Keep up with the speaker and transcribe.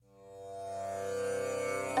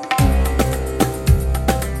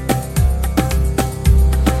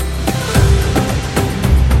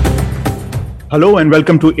Hello and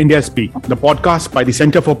welcome to India Speak, the podcast by the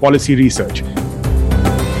Center for Policy Research.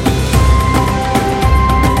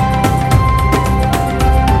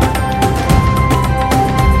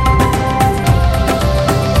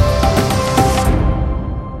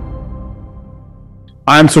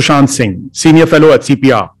 I am Sushant Singh, Senior Fellow at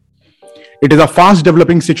CPR. It is a fast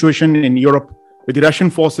developing situation in Europe with the Russian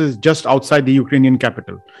forces just outside the Ukrainian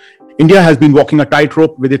capital. India has been walking a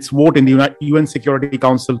tightrope with its vote in the UN Security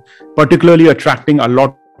Council, particularly attracting a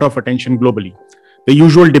lot of attention globally. The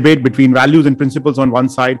usual debate between values and principles on one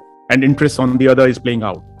side and interests on the other is playing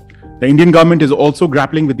out. The Indian government is also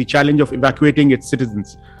grappling with the challenge of evacuating its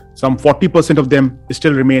citizens. Some 40% of them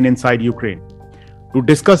still remain inside Ukraine. To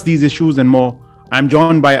discuss these issues and more, I am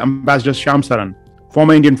joined by Ambassador Shyam Saran,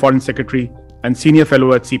 former Indian Foreign Secretary and Senior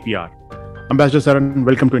Fellow at CPR. Ambassador Saran,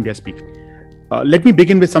 welcome to India Speak. Let me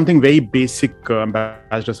begin with something very basic,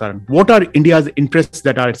 Ambassador Saran. What are India's interests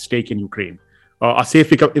that are at stake in Ukraine? A safe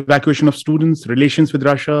evacuation of students, relations with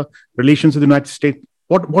Russia, relations with the United States?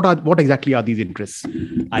 What exactly are these interests?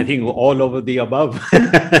 I think all over the above,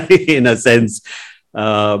 in a sense,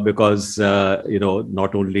 because,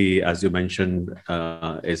 not only, as you mentioned,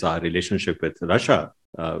 is our relationship with Russia,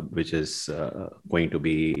 which is going to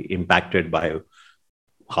be impacted by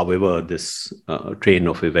however this train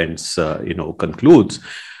of events, concludes.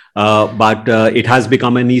 But it has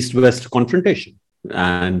become an East-West confrontation.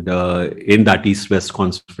 And in that East-West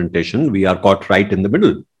confrontation, we are caught right in the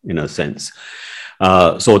middle, in a sense.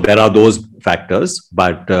 So there are those factors,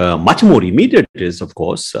 but much more immediate is, of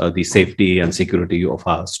course, the safety and security of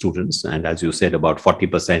our students. And as you said, about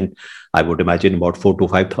 40%, I would imagine about 4,000 to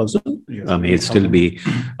 5,000 may still be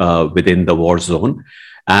within the war zone.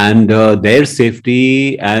 And their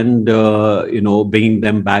safety and, bringing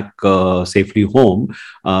them back safely home,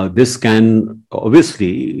 this cannot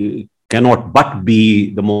but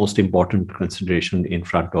be the most important consideration in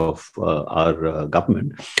front of our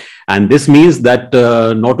government. And this means that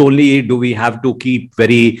not only do we have to keep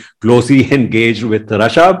very closely engaged with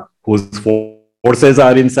Russia, whose forces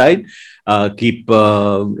are inside, keep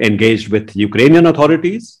engaged with Ukrainian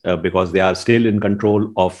authorities because they are still in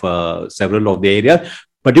control of several of the areas,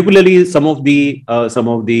 particularly some of the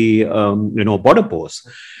border posts.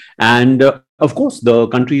 And of course, the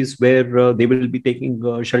countries where they will be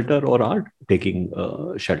taking shelter or are taking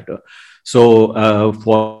shelter. So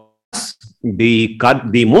for us,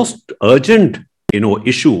 the most urgent,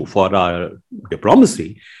 issue for our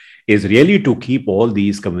diplomacy is really to keep all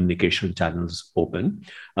these communication channels open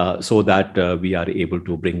so that we are able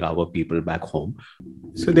to bring our people back home.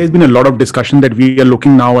 So there's been a lot of discussion that we are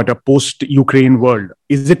looking now at a post-Ukraine world.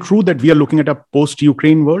 Is it true that we are looking at a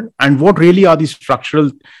post-Ukraine world? And what really are the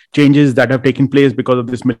structural changes that have taken place because of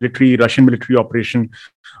this Russian military operation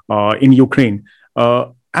in Ukraine?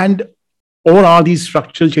 Or are these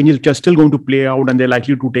structural changes which are still going to play out and they're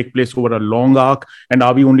likely to take place over a long arc? And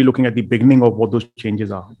are we only looking at the beginning of what those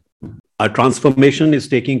changes are? A transformation is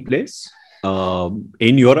taking place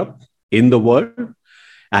in Europe, in the world.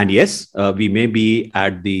 And yes, we may be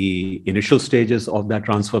at the initial stages of that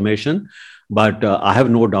transformation, but I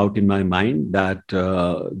have no doubt in my mind that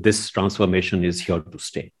this transformation is here to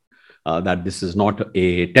stay, that this is not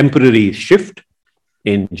a temporary shift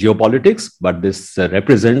in geopolitics, but this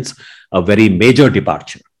represents a very major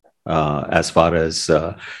departure as far as,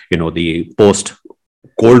 the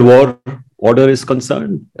post-Cold War order is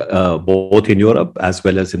concerned, both in Europe as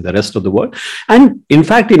well as in the rest of the world. And in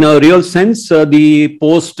fact, in a real sense, the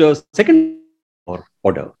post-Second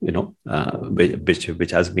order,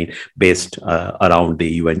 which has been based around the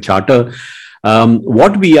UN Charter.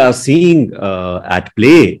 What we are seeing at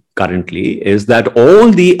play currently is that all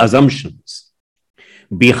the assumptions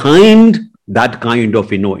behind that kind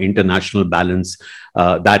of, international balance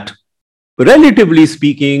that, relatively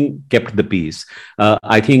speaking, kept the peace.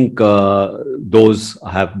 I think those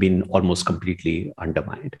have been almost completely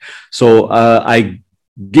undermined. So I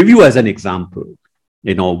give you as an example,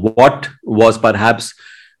 what was perhaps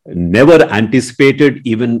never anticipated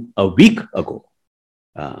even a week ago,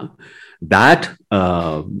 that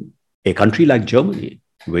a country like Germany,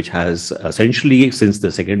 which has essentially since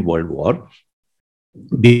the Second World War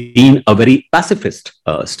being a very pacifist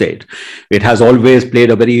state. It has always played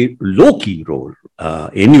a very low-key role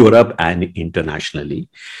in Europe and internationally.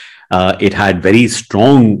 It had very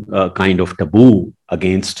strong kind of taboo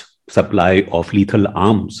against supply of lethal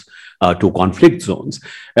arms to conflict zones.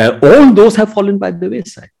 All those have fallen by the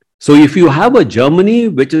wayside. So if you have a Germany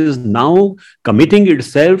which is now committing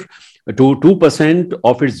itself to 2%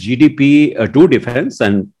 of its GDP to defense,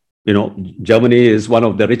 and Germany is one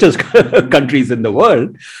of the richest countries in the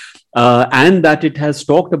world. and that it has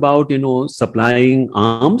talked about, supplying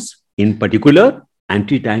arms, in particular,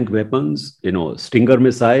 anti-tank weapons, Stinger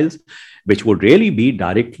missiles, which would really be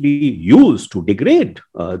directly used to degrade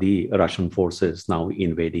the Russian forces now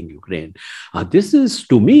invading Ukraine. This is,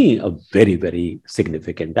 to me, a very, very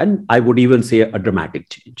significant, and I would even say a dramatic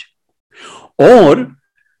change. Or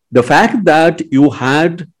the fact that you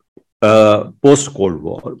had post-Cold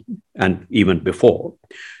War, and even before,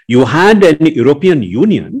 you had an European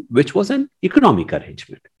Union, which was an economic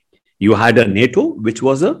arrangement. You had a NATO, which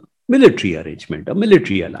was a military arrangement, a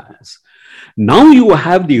military alliance. Now you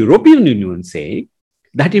have the European Union saying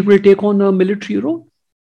that it will take on a military role,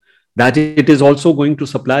 that it is also going to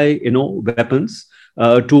supply, weapons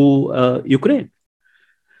to Ukraine.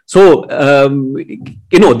 So,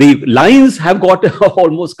 the lines have got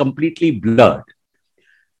almost completely blurred.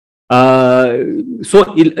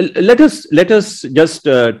 So let us just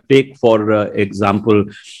take, for example,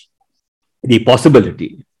 the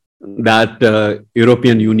possibility that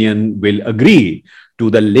European Union will agree to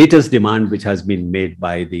the latest demand which has been made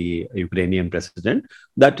by the Ukrainian president,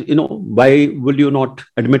 that, why will you not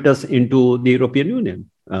admit us into the European Union?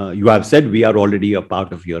 You have said we are already a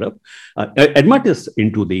part of Europe. Admit us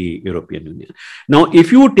into the European Union. Now,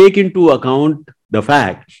 if you take into account the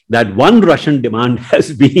fact that one Russian demand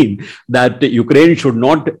has been that Ukraine should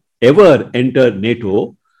not ever enter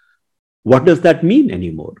NATO, what does that mean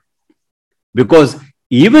anymore? Because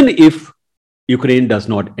even if Ukraine does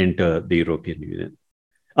not enter the European Union,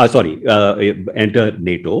 enter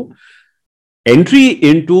NATO, entry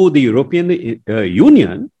into the European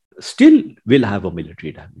Union still will have a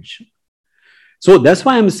military dimension. So that's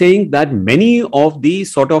why I'm saying that many of the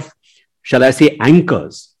sort of, shall I say,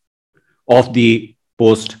 anchors of the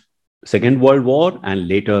post-Second World War and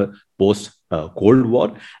later post-Cold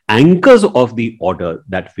War, anchors of the order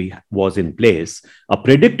that was in place, a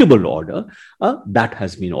predictable order, that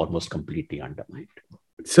has been almost completely undermined.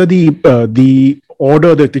 So the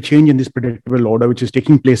order, the change in this predictable order, which is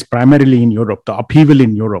taking place primarily in Europe, the upheaval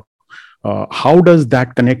in Europe, how does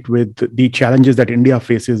that connect with the challenges that India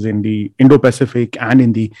faces in the Indo-Pacific and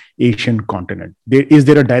in the Asian continent? Is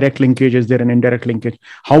there a direct linkage? Is there an indirect linkage?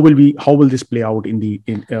 How will this play out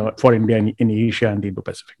for India in Asia and the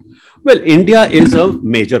Indo-Pacific? Well, India is a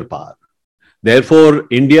major power. Therefore,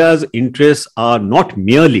 India's interests are not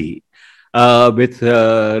merely with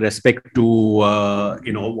respect to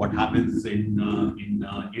what happens in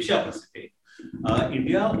Asia Pacific.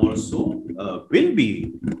 India also will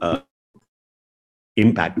be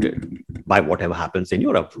impacted by whatever happens in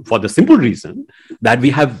Europe, for the simple reason that we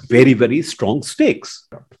have very, very strong stakes,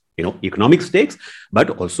 economic stakes, but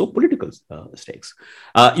also political stakes.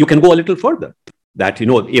 You can go a little further, that,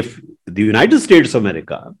 if the United States of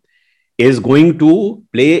America is going to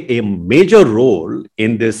play a major role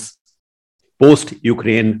in this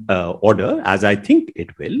post-Ukraine order, as I think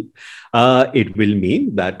it will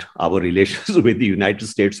mean that our relations with the United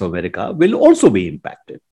States of America will also be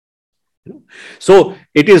impacted. So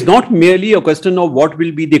it is not merely a question of what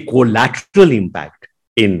will be the collateral impact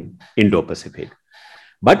in Indo-Pacific,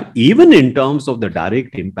 but even in terms of the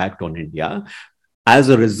direct impact on India as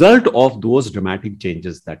a result of those dramatic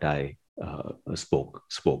changes that I spoke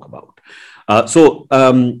about. So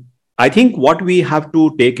I think what we have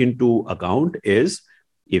to take into account is,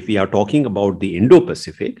 if we are talking about the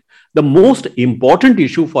Indo-Pacific, the most important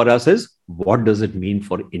issue for us is, what does it mean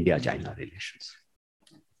for India-China relations?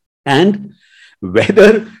 And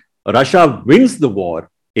whether Russia wins the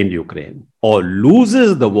war in Ukraine or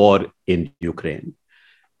loses the war in Ukraine,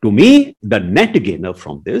 to me, the net gainer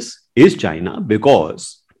from this is China,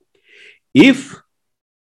 because if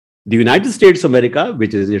the United States of America,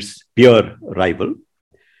 which is its peer rival,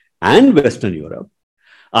 and Western Europe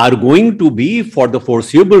are going to be, for the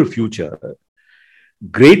foreseeable future,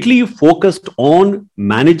 greatly focused on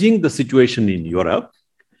managing the situation in Europe,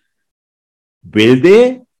 will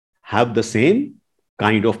they have the same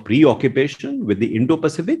kind of preoccupation with the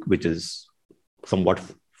Indo-Pacific, which is somewhat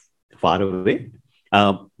far away?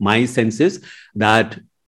 My sense is that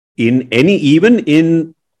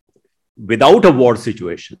even without a war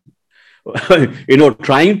situation,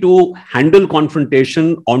 trying to handle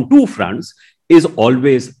confrontation on two fronts is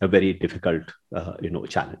always a very difficult,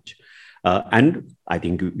 challenge. And I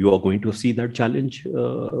think you are going to see that challenge,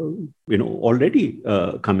 already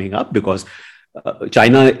coming up, because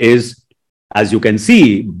China is, as you can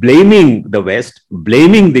see, blaming the West,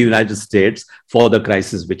 blaming the United States for the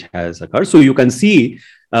crisis which has occurred. So you can see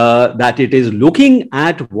that it is looking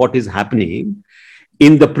at what is happening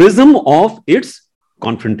in the prism of its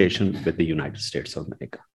confrontation with the United States of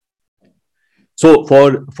America. So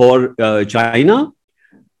for China,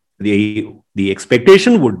 the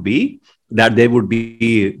expectation would be that there would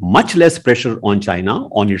be much less pressure on China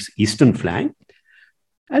on its eastern flank.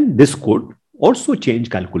 And this could also change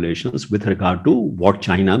calculations with regard to what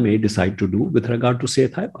China may decide to do with regard to, say,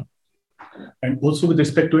 Taiwan. And also with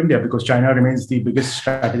respect to India, because China remains the biggest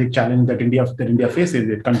strategic challenge that India faces.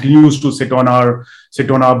 It continues to sit on our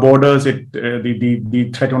borders.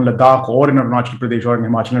 The threat on Ladakh or in Arunachal Pradesh or in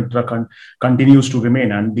Himachal and Uttarakhand continues to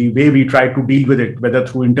remain. And the way we try to deal with it, whether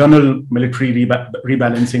through internal military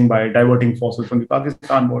rebalancing by diverting forces from the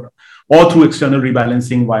Pakistan border, or through external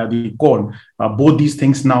rebalancing via the Corn, both these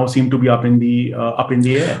things now seem to be up in the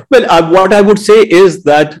air. Well, what I would say is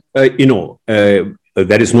that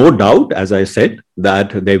there is no doubt, as I said,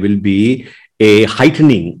 that there will be a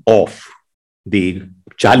heightening of the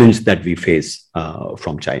challenge that we face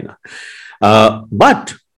from China.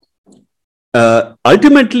 But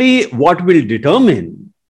ultimately, what will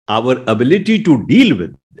determine our ability to deal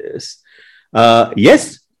with this,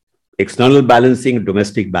 yes, external balancing,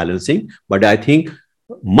 domestic balancing, but I think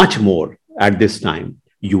much more at this time,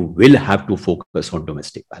 you will have to focus on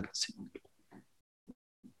domestic balancing.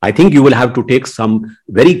 I think you will have to take some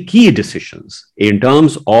very key decisions in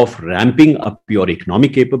terms of ramping up your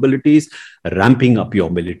economic capabilities, ramping up your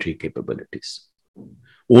military capabilities.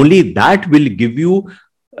 Only that will give you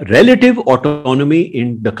relative autonomy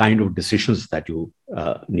in the kind of decisions that you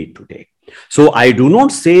need to take. So I do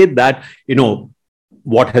not say that,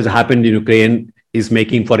 what has happened in Ukraine is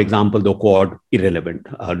making, for example, the Quad irrelevant.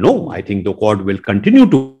 No, I think the Quad will continue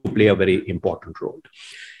to play a very important role.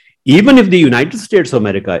 Even if the United States of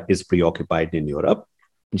America is preoccupied in Europe,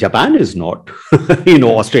 Japan is not,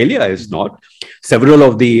 Australia is not. Several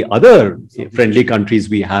of the other friendly countries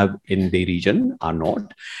we have in the region are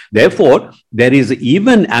not. Therefore, there is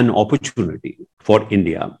even an opportunity for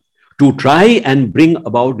India to try and bring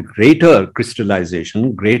about greater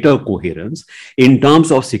crystallization, greater coherence in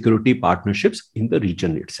terms of security partnerships in the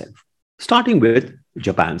region itself, starting with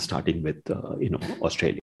Japan, starting with,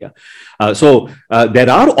 Australia. So there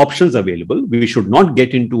are options available. We should not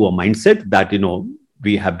get into a mindset that,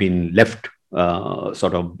 we have been left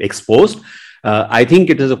sort of exposed. I think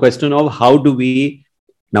it is a question of how do we,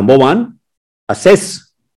 number one,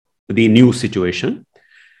 assess the new situation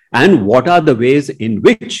and what are the ways in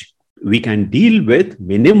which we can deal with,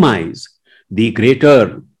 minimize the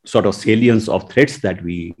greater sort of salience of threats that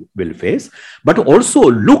we will face, but also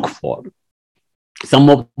look for some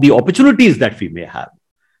of the opportunities that we may have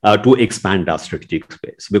to expand our strategic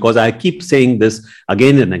space. Because I keep saying this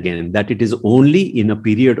again and again, that it is only in a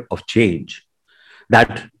period of change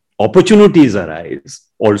that opportunities arise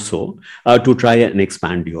also to try and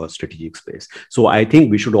expand your strategic space. So I think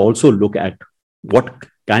we should also look at what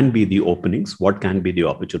can be the openings, what can be the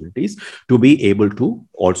opportunities to be able to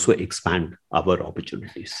also expand our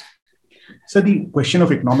opportunities. So the question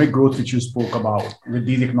of economic growth, which you spoke about, with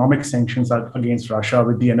these economic sanctions against Russia,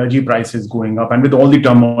 with the energy prices going up, and with all the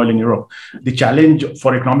turmoil in Europe, the challenge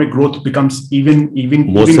for economic growth becomes even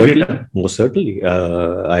greater. Most certainly.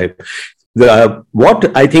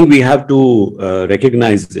 What I think we have to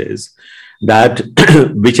recognize is that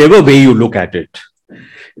whichever way you look at it,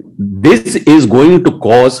 this is going to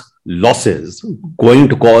cause losses, going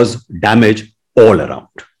to cause damage all around.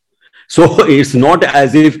 So it's not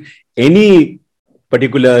as if any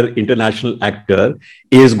particular international actor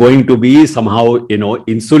is going to be somehow,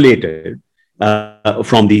 insulated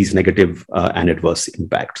from these negative and adverse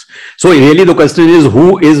impacts. So really the question is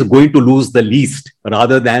who is going to lose the least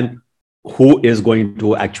rather than who is going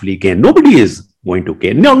to actually gain. Nobody is going to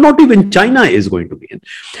gain. No, not even China is going to gain.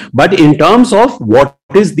 But in terms of what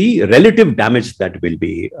is the relative damage that will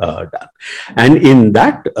be done. And in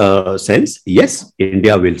that sense, yes,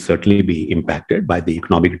 India will certainly be impacted by the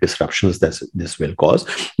economic disruptions that this will cause,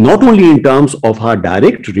 not only in terms of our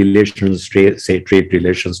direct relations, trade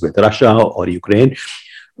relations with Russia or Ukraine.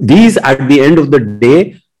 These, at the end of the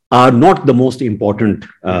day, are not the most important.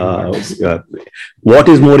 What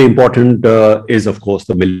is more important is, of course,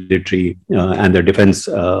 the military and the defense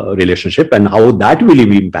relationship, and how that will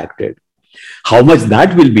be impacted. How much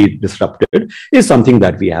that will be disrupted is something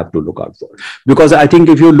that we have to look out for. Because I think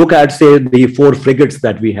if you look at, say, the 4 frigates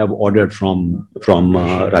that we have ordered from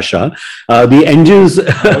Russia, the engines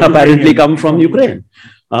apparently come from Ukraine.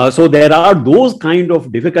 So there are those kind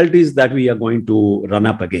of difficulties that we are going to run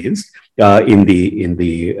up against in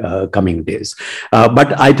the coming days.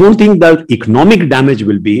 But I don't think that economic damage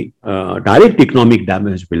will be, direct economic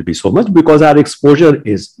damage will be so much, because our exposure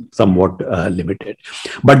is somewhat limited.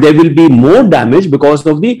 But there will be more damage because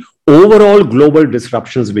of the overall global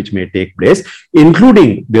disruptions which may take place,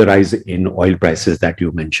 including the rise in oil prices that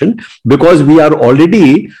you mentioned, because we are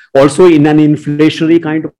already also in an inflationary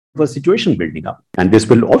kind of a situation building up, and this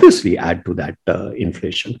will obviously add to that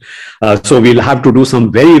inflation. So we'll have to do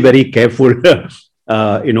some very, very careful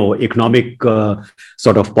economic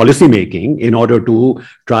sort of policy making in order to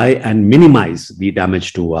try and minimize the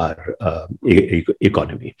damage to our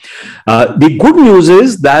economy. The good news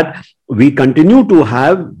is that we continue to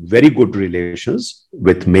have very good relations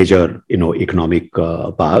with major, economic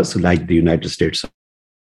powers like the United States,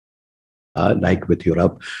 like with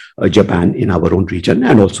Europe, Japan in our own region,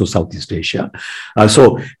 and also Southeast Asia.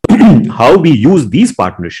 So how we use these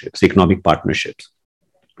partnerships, economic partnerships,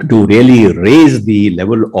 to really raise the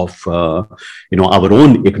level of our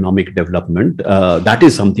own economic development, that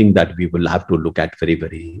is something that we will have to look at very,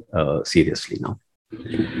 very seriously now.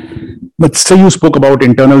 But say you spoke about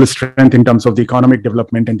internal strength in terms of the economic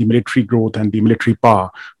development and the military growth and the military power.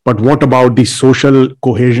 But what about the social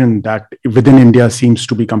cohesion that within India seems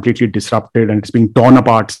to be completely disrupted and it's being torn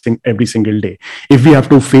apart every single day? If we have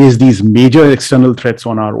to face these major external threats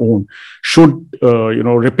on our own, should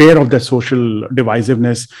repair of the social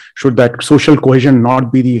divisiveness, should that social cohesion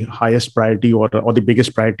not be the highest priority or the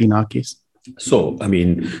biggest priority in our case? So, I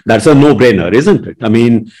mean, that's a no-brainer, isn't it? I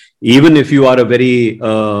mean, even if you are a very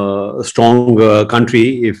strong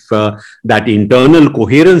country, if that internal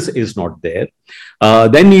coherence is not there,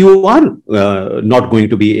 then you are not going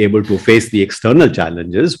to be able to face the external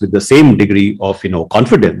challenges with the same degree of,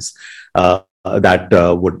 confidence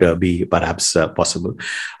that would be perhaps possible.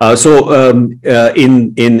 So,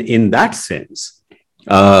 in that sense,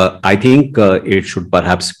 I think it should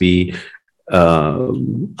perhaps be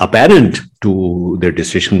apparent to the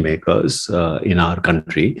decision makers in our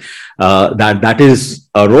country that is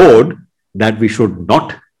a road that we should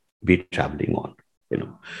not be traveling on.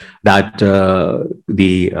 That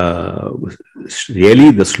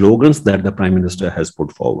really the slogans that the Prime Minister has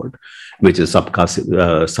put forward, which is Sabka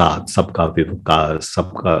Saath, Sabka Vikas,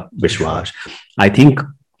 Sabka Vishwas, I think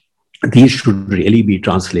these should really be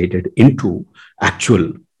translated into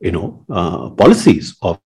actual, policies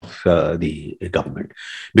of the government,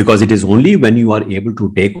 because it is only when you are able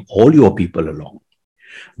to take all your people along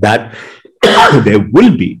that there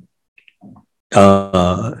will be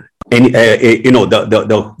the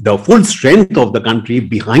full strength of the country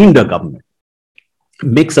behind the government.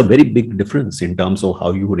 Makes a very big difference in terms of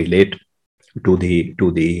how you relate to the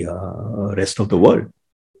rest of the world.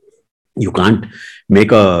 You can't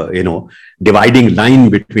make a dividing line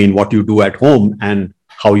between what you do at home and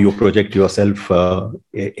how you project yourself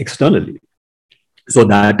externally. So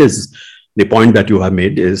that is the point that you have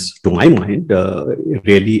made is, to my mind,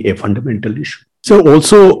 really a fundamental issue. So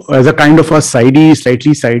also as a kind of a slightly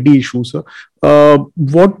sidey issue, sir, how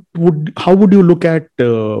would you look at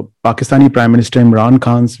Pakistani Prime Minister Imran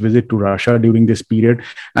Khan's visit to Russia during this period?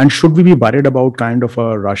 And should we be worried about kind of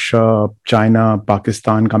a Russia, China,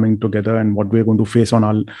 Pakistan coming together and what we're going to face on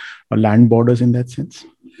our land borders in that sense?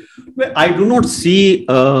 Well, I do not see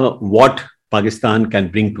what Pakistan can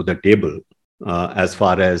bring to the table as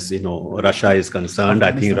far as Russia is concerned.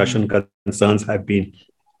 I think Russian concerns have been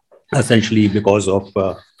essentially because of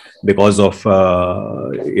the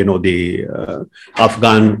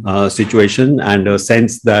Afghan situation, and a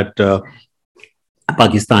sense that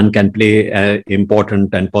Pakistan can play an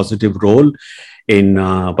important and positive role in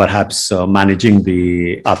perhaps managing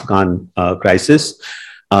the Afghan crisis.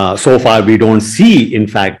 So far, we don't see, in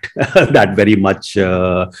fact, that very much,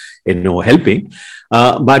 helping.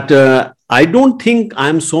 But I don't think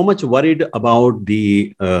I'm so much worried about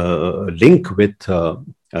the link with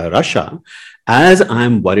Russia as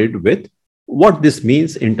I'm worried with what this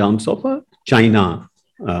means in terms of a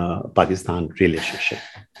China-Pakistan relationship.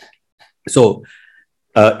 So,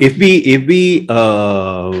 if we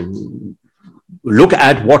look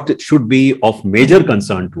at what should be of major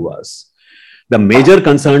concern to us, the major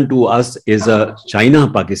concern to us is a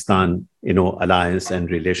China-Pakistan, alliance and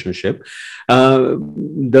relationship.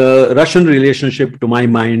 The Russian relationship, to my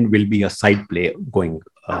mind, will be a side play going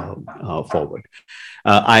forward.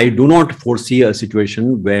 I do not foresee a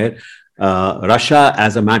situation where Russia,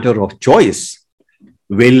 as a matter of choice,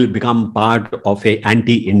 will become part of an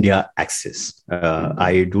anti-India axis.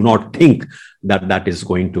 I do not think that is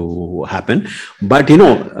going to happen. But,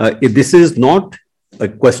 this is not a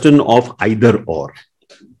question of either or.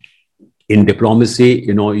 In diplomacy,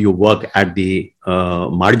 you work at the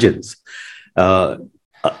margins, a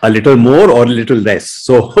little more or a little less.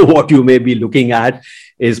 So what you may be looking at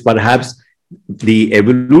is perhaps the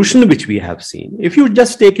evolution which we have seen, if you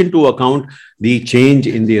just take into account the change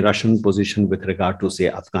in the Russian position with regard to, say,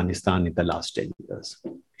 Afghanistan in the last 10 years,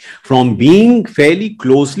 from being fairly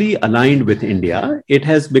closely aligned with India, it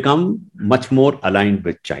has become much more aligned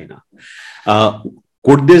with China.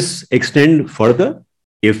 Could this extend further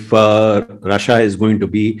if Russia is going to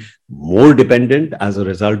be more dependent as a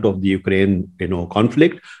result of the Ukraine,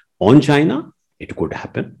 conflict on China? It could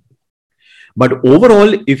happen. But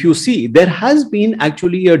overall, if you see, there has been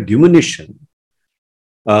actually a diminution,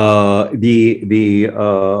 the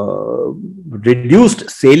reduced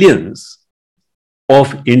salience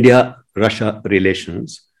of India-Russia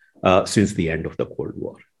relations since the end of the Cold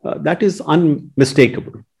War. That is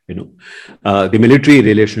unmistakable. The military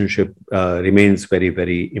relationship remains very,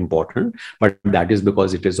 very important, but that is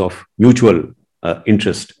because it is of mutual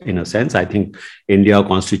interest in a sense. I think India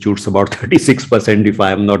constitutes about 36%, if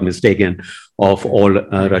I am not mistaken, of all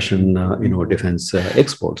Russian, defense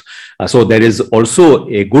exports. So there is also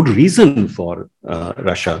a good reason for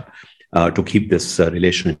Russia to keep this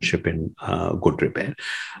relationship in good repair.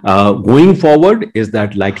 Going forward, is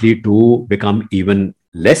that likely to become even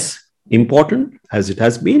less important as it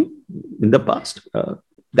has been in the past?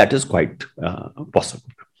 That is quite possible.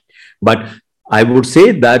 But I would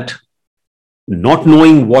say that not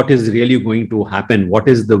knowing what is really going to happen, what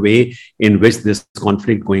is the way in which this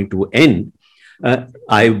conflict going to end,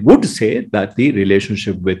 I would say that the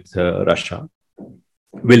relationship with Russia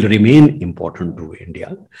will remain important to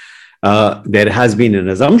India. There has been an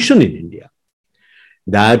assumption in India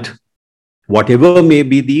that whatever may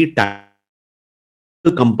be the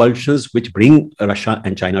compulsions which bring Russia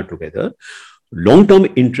and China together, long-term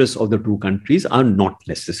interests of the two countries are not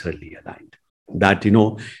necessarily aligned. That,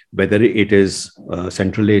 whether it is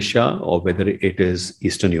Central Asia or whether it is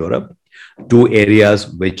Eastern Europe, two areas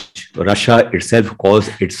which Russia itself calls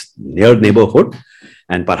its near neighborhood,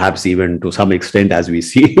 and perhaps even to some extent, as we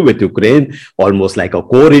see with Ukraine, almost like a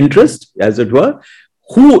core interest, as it were,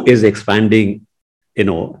 who is expanding,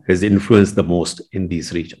 his influence the most in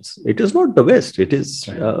these regions? It is not the West, it is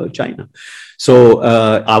China. So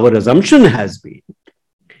our assumption has been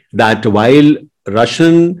that while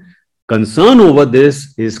Russian concern over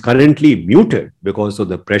this is currently muted because of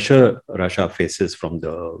the pressure Russia faces from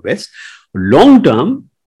the West, long term,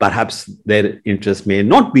 perhaps their interests may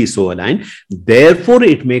not be so aligned. Therefore,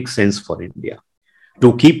 it makes sense for India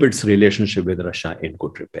to keep its relationship with Russia in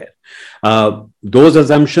good repair. Those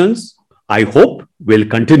assumptions, I hope, will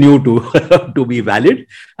continue to be valid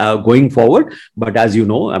going forward. But as you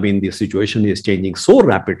know, the situation is changing so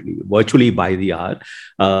rapidly, virtually by the hour.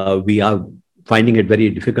 We are finding it very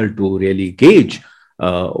difficult to really gauge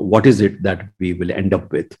what is it that we will end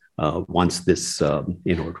up with once this,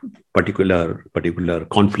 particular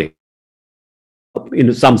conflict,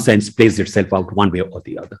 in some sense, plays itself out one way or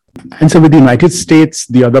the other. And so with the United States,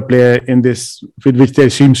 the other player in this, with which there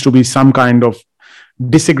seems to be some kind of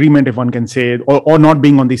disagreement, if one can say, or not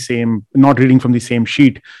being on the same, not reading from the same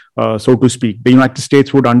sheet, so to speak. The United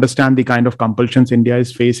States would understand the kind of compulsions India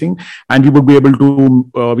is facing, and we would be able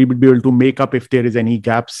to make up if there is any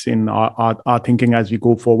gaps in our thinking as we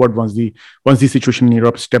go forward once the situation in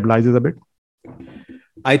Europe stabilizes a bit.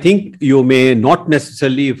 I think you may not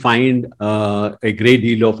necessarily find a great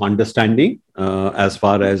deal of understanding as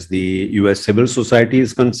far as the US civil society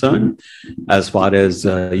is concerned, as far as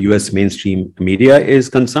US mainstream media is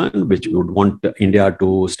concerned, which would want India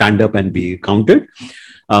to stand up and be counted.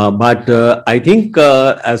 But I think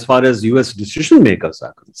as far as US decision makers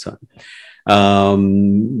are concerned,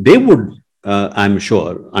 they would, I'm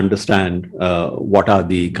sure, understand what are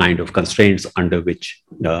the kind of constraints under which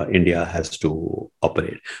India has to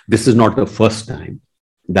operate. This is not the first time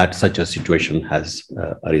that such a situation has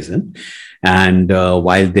arisen. And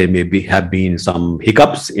while there may have been some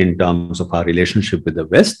hiccups in terms of our relationship with the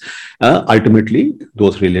West, ultimately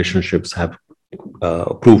those relationships have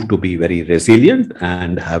proved to be very resilient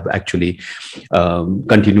and have actually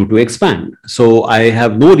continued to expand. So I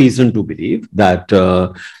have no reason to believe that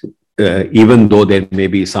even though there may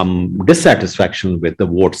be some dissatisfaction with the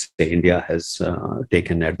votes that India has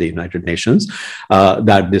taken at the United Nations,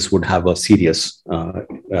 that this would have a serious,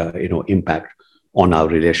 impact on our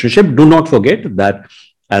relationship. Do not forget that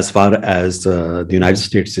as far as the United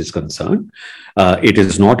States is concerned, it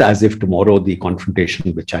is not as if tomorrow the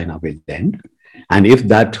confrontation with China will end. And if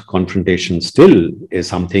that confrontation still is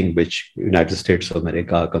something which United States of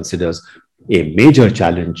America considers a major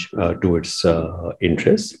challenge to its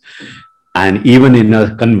interests, and even in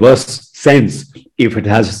a converse sense, if it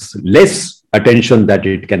has less attention that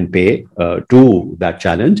it can pay to that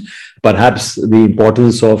challenge. Perhaps the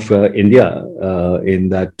importance of India in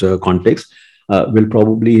that context will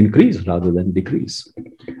probably increase rather than decrease.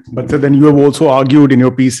 But so then you have also argued in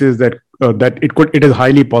your pieces that it is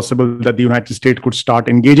highly possible that the United States could start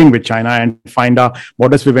engaging with China and find a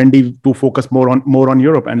modus vivendi to focus more on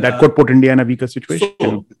Europe, and that could put India in a weaker situation.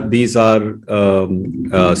 So these are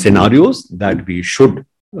scenarios that we should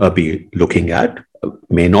be looking at.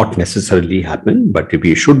 May not necessarily happen, but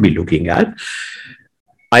we should be looking at.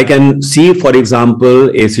 I can see, for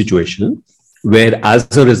example, a situation where,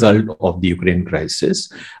 as a result of the Ukraine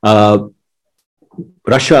crisis,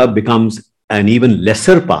 Russia becomes an even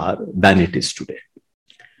lesser power than it is today.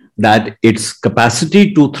 That its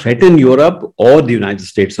capacity to threaten Europe or the United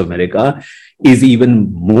States of America is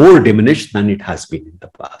even more diminished than it has been in the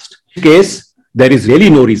past. In this case, there is really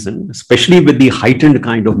no reason, especially with the heightened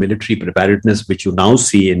kind of military preparedness which you now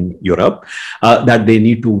see in Europe, that they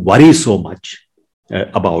need to worry so much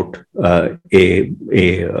about a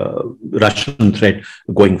Russian threat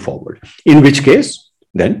going forward. In which case,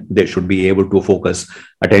 then they should be able to focus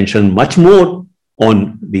attention much more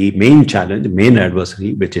on the main challenge, main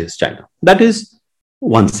adversary, which is China. That is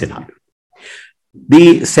one scenario.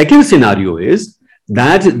 The second scenario is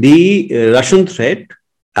that the Russian threat,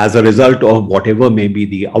 as a result of whatever may be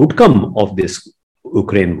the outcome of this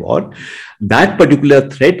Ukraine war, that particular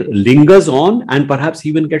threat lingers on and perhaps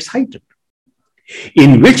even gets heightened.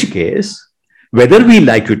 In which case, whether we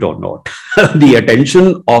like it or not, the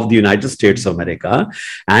attention of the United States of America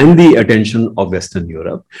and the attention of Western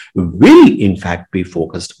Europe will in fact be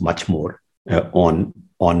focused much more on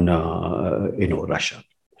Russia.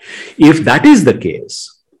 If that is the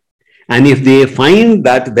case, and if they find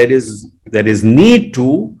that there is need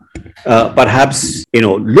to perhaps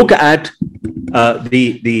look at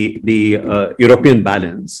the European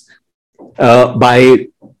balance by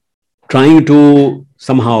trying to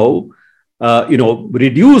somehow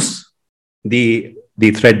reduce the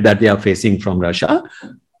threat that they are facing from Russia,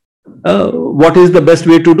 what is the best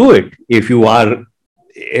way to do it? If you are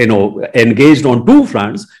engaged on two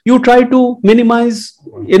fronts, you try to minimize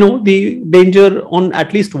the danger on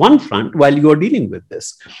at least one front while you are dealing with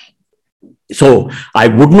this. So I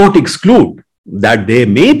would not exclude that there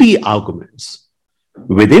may be arguments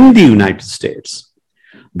within the United States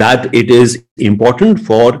that it is important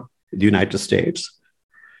for the United States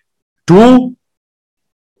to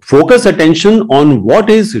focus attention on what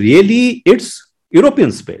is really its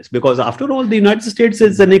European space, because after all, the United States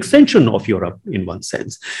is an extension of Europe in one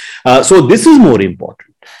sense. So this is more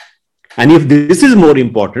important. And if this is more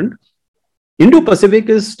important, Indo-Pacific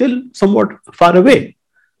is still somewhat far away.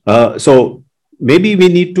 So maybe we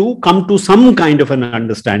need to come to some kind of an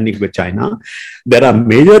understanding with China. There are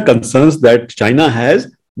major concerns that China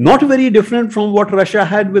has, not very different from what Russia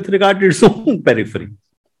had with regard to its own periphery.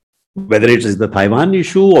 Whether it is the Taiwan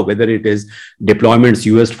issue or whether it is deployments,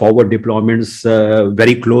 US forward deployments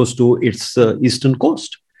very close to its eastern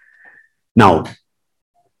coast. Now,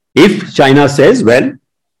 if China says, well,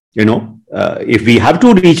 if we have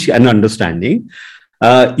to reach an understanding,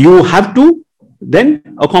 you have to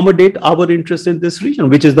then accommodate our interests in this region,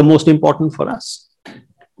 which is the most important for us.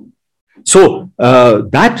 So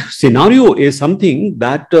that scenario is something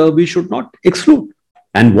that we should not exclude,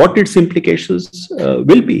 and what its implications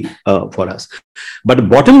will be for us. But the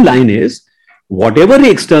bottom line is, whatever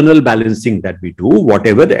external balancing that we do,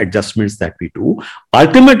 whatever the adjustments that we do,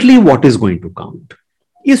 ultimately what is going to count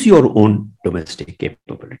is your own domestic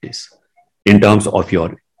capabilities in terms of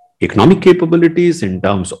your economic capabilities, in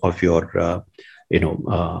terms of your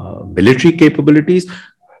military capabilities,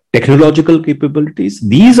 technological capabilities.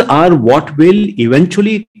 These are what will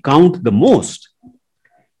eventually count the most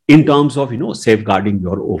in terms of safeguarding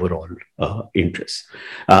your overall interests.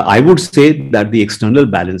 I would say that the external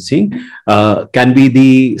balancing can be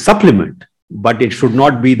the supplement, but it should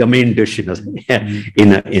not be the main dish in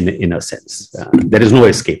a sense. There is no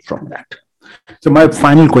escape from that. So my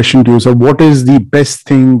final question to you, sir, what is the best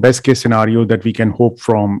case scenario that we can hope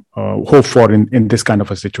for in this kind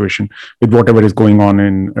of a situation with whatever is going on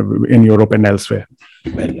in Europe and elsewhere?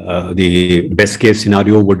 Well, the best case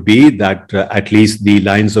scenario would be that at least the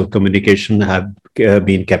lines of communication have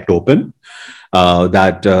been kept open,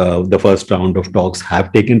 that the first round of talks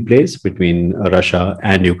have taken place between Russia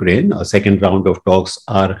and Ukraine. A second round of talks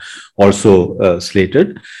are also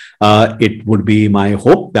slated. It would be my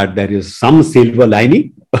hope that there is some silver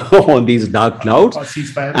lining on these dark clouds,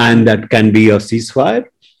 and that can be a ceasefire.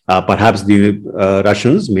 Perhaps the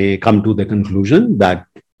Russians may come to the conclusion that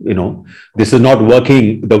this is not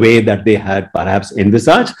working the way that they had perhaps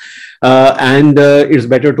envisaged. And it's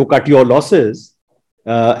better to cut your losses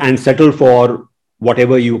and settle for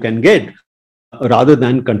whatever you can get, rather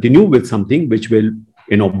than continue with something which will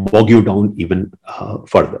bog you down even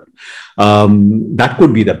further. That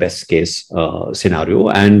could be the best case scenario.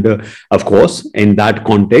 And of course, in that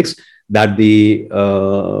context, that the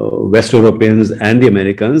West Europeans and the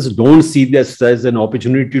Americans don't see this as an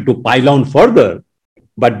opportunity to pile on further,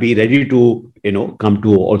 but be ready to come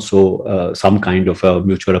to also some kind of a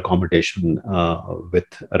mutual accommodation with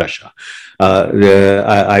Russia.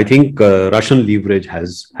 I think Russian leverage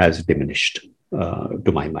has diminished.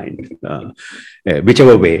 To my mind,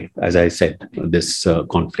 whichever way, as I said, this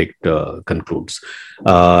conflict concludes.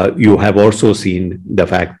 You have also seen the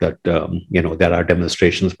fact that there are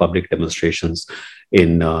demonstrations, public demonstrations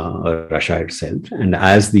in Russia itself, and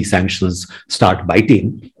as the sanctions start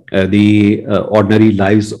biting, the ordinary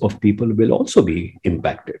lives of people will also be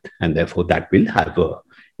impacted, and therefore that will have a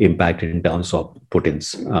impact in terms of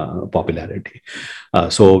Putin's popularity.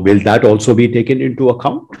 So will that also be taken into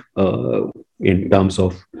account in terms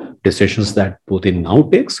of decisions that Putin now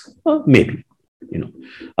takes? Maybe.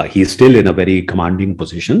 He's still in a very commanding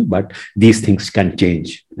position, but these things can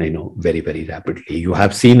change, very, very rapidly. You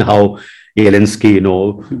have seen how Zelensky,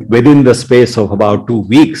 within the space of about 2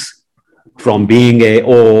 weeks, from being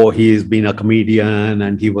he's been a comedian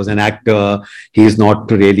and he was an actor, he's not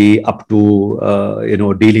really up to,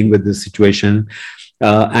 dealing with this situation.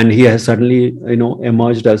 And he has suddenly,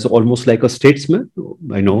 emerged as almost like a statesman,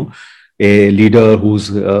 a leader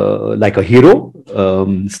who's like a hero,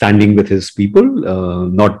 standing with his people,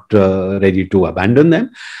 not ready to abandon them.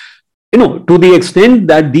 To the extent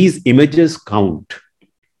that these images count,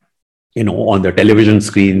 on the television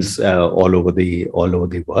screens all over the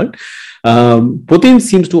world, Putin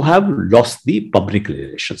seems to have lost the public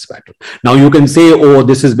relations battle. Now you can say,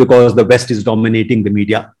 this is because the West is dominating the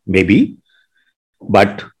media. Maybe,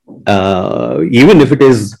 but even if it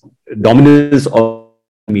is dominance of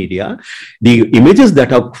media, the images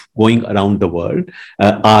that are going around the world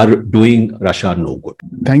are doing Russia no good.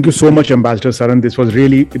 Thank you so much, Ambassador Saran. This was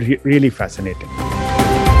really, really fascinating.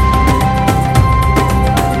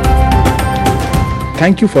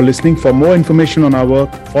 Thank you for listening. For more information on our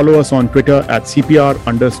work, follow us on Twitter at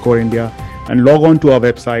CPR_India and log on to our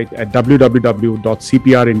website at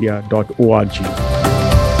www.cprindia.org.